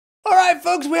Alright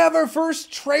folks, we have our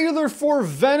first trailer for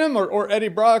Venom, or Eddie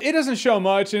Brock. It doesn't show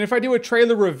much, and if I do a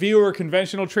trailer review or a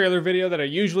conventional trailer video that I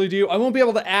usually do, I won't be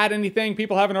able to add anything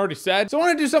people haven't already said. So I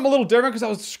want to do something a little different because I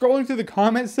was scrolling through the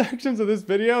comment sections of this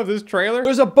video, of this trailer.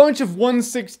 There's a bunch of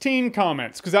 116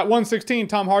 comments, because at 116,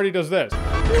 Tom Hardy does this.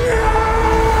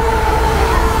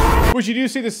 Which you do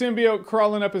see the symbiote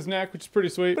crawling up his neck, which is pretty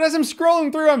sweet. But as I'm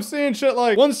scrolling through, I'm seeing shit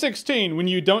like 116 when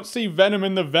you don't see Venom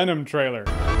in the Venom trailer.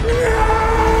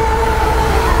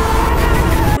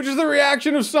 Which is the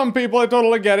reaction of some people, I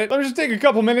totally get it. Let me just take a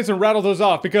couple minutes and rattle those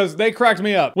off because they cracked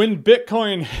me up. When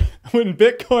Bitcoin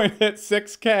hit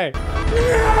 6K.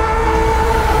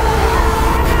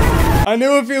 I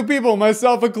knew a few people,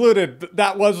 myself included,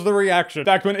 that was the reaction. In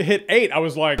fact, when it hit 8, I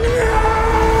was like... When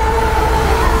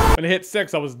it hit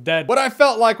 6, I was dead. What I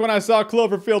felt like when I saw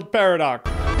Cloverfield Paradox.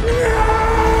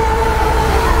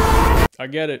 I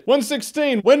get it.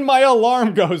 116, when my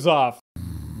alarm goes off.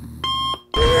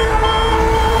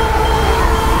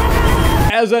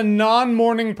 As a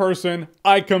non-morning person,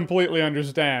 I completely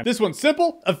understand. This one's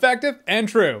simple, effective, and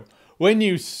true. When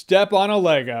you step on a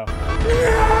Lego.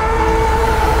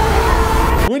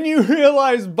 When you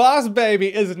realize Boss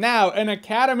Baby is now an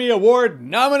Academy Award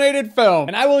nominated film.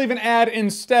 And I will even add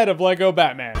instead of Lego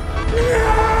Batman.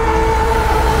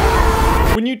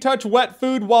 When you touch wet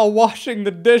food while washing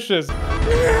the dishes.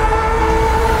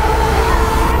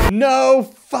 No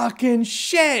fucking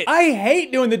shit. I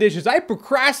hate doing the dishes. I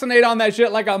procrastinate on that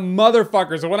shit like a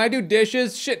motherfucker. So when I do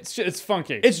dishes, shit, it's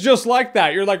funky. It's just like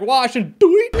that. You're like washing,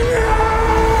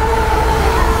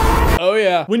 oh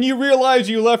yeah. When you realize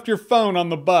you left your phone on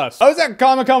the bus. I was at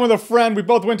Comic-Con with a friend. We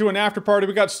both went to an after party.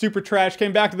 We got super trashed.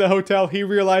 Came back to the hotel. He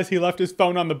realized he left his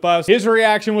phone on the bus. His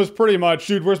reaction was pretty much,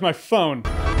 dude, where's my phone?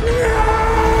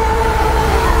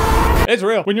 It's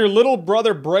real. When your little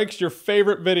brother breaks your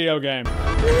favorite video game.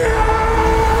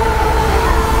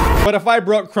 But if I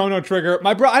broke Chrono Trigger,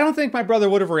 I don't think my brother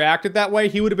would have reacted that way.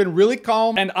 He would have been really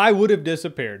calm and I would have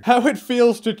disappeared. How it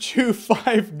feels to chew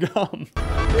 5 gum.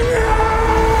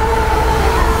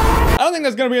 I don't think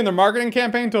that's gonna be in their marketing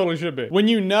campaign, totally should be. When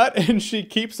you nut and she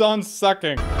keeps on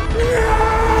sucking.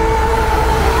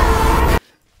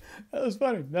 That was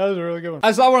funny. That was a really good one.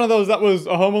 I saw one of those that was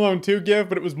a Home Alone 2 gif,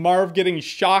 but it was Marv getting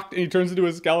shocked and he turns into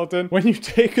a skeleton. When you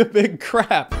take a big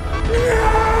crap.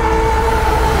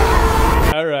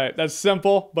 All right, that's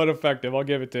simple but effective. I'll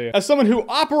give it to you. As someone who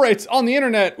operates on the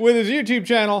internet with his YouTube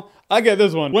channel, I get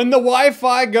this one. When the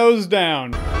Wi-Fi goes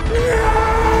down.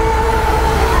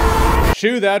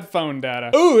 Chew that phone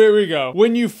data. Ooh, here we go.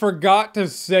 When you forgot to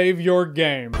save your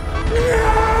game.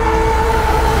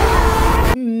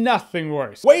 Nothing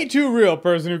worse. Way too real,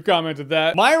 person who commented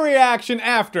that. My reaction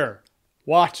after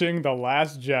watching The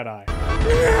Last Jedi.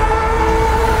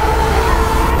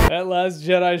 That Last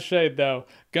Jedi shade, though,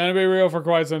 gonna be real for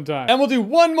quite some time. And we'll do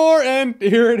one more, and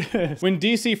here it is. When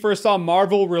DC first saw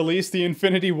Marvel release the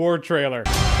Infinity War trailer.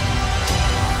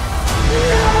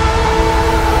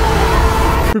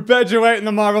 Perpetuating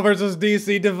the Marvel versus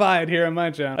DC divide here on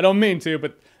my channel. I don't mean to,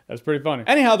 but that's pretty funny.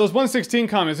 Anyhow, those 116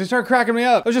 comments, they started cracking me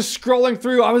up. I was just scrolling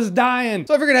through, I was dying.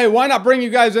 So I figured, hey, why not bring you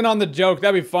guys in on the joke?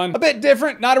 That'd be fun. A bit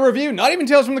different, not a review, not even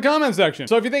tales from the comment section.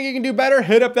 So if you think you can do better,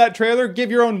 hit up that trailer,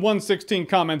 give your own 116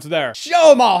 comments there. Show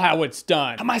them all how it's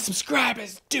done. How my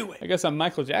subscribers do it. I guess I'm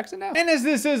Michael Jackson now. And as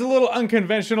this is a little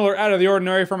unconventional or out of the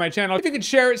ordinary for my channel, if you could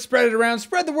share it, spread it around,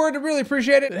 spread the word, I'd really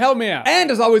appreciate it. It'd help me out.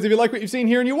 And as always, if you like what you've seen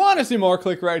here and you want to see more,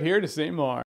 click right here to see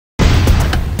more.